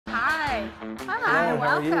Hi, how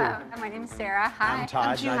are you? welcome. My name's Sarah. Hi. I'm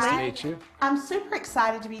Todd. Nice to meet you. I'm super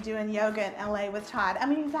excited to be doing yoga in LA with Todd. I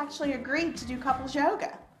mean, you've actually agreed to do couples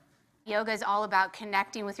yoga. Yoga is all about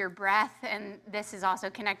connecting with your breath, and this is also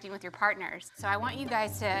connecting with your partners. So I want you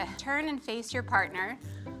guys to turn and face your partner,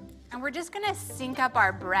 and we're just gonna sync up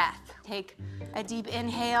our breath. Take a deep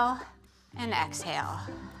inhale and exhale.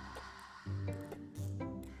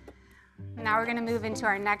 Now we're gonna move into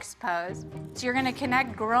our next pose. So you're gonna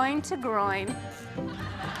connect groin to groin.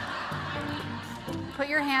 Put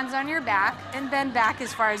your hands on your back and bend back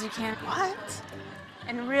as far as you can. What?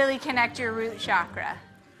 And really connect your root chakra.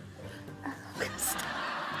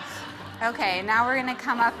 Okay, now we're gonna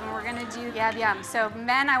come up and we're gonna do yab yum. So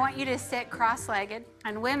men, I want you to sit cross-legged,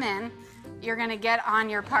 and women, you're gonna get on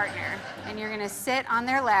your partner and you're gonna sit on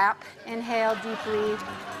their lap, inhale deeply,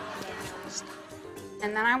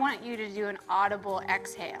 and then I want you to do an audible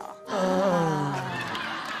exhale.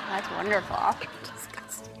 That's wonderful.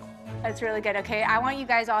 Disgusting. That's really good. Okay, I want you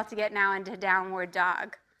guys all to get now into downward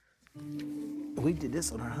dog. We did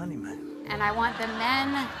this on our honeymoon. And I want the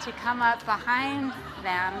men to come up behind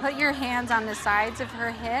them. Put your hands on the sides of her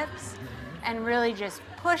hips and really just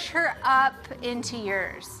push her up into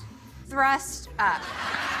yours. Thrust up.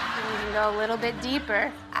 And you can go a little bit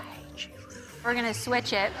deeper. We're gonna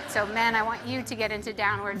switch it. So men, I want you to get into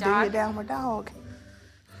downward Do dog. your downward dog.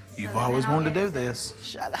 You've always wanted to do this.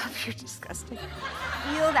 Shut up, you're disgusting.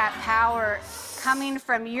 Feel that power coming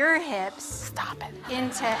from your hips. Stop it.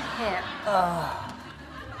 Into hip.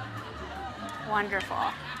 Wonderful.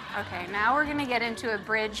 Okay, now we're gonna get into a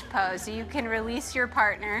bridge pose. So you can release your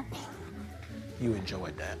partner. You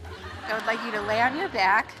enjoyed that. I would like you to lay on your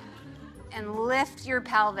back and lift your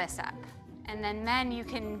pelvis up. And then men, you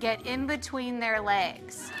can get in between their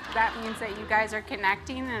legs. That means that you guys are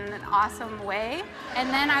connecting in an awesome way. And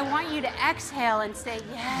then I want you to exhale and say,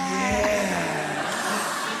 yes.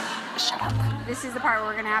 Shut up. This is the part where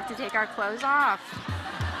we're gonna have to take our clothes off.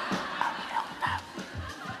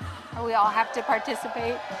 Oh, we all have to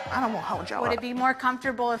participate. I don't want to hold y'all Would up. it be more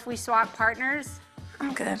comfortable if we swap partners?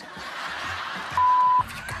 I'm good.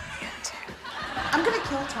 I'm gonna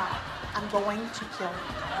kill Todd. I'm going to kill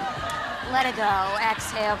him. Let it go.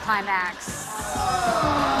 Exhale, climax.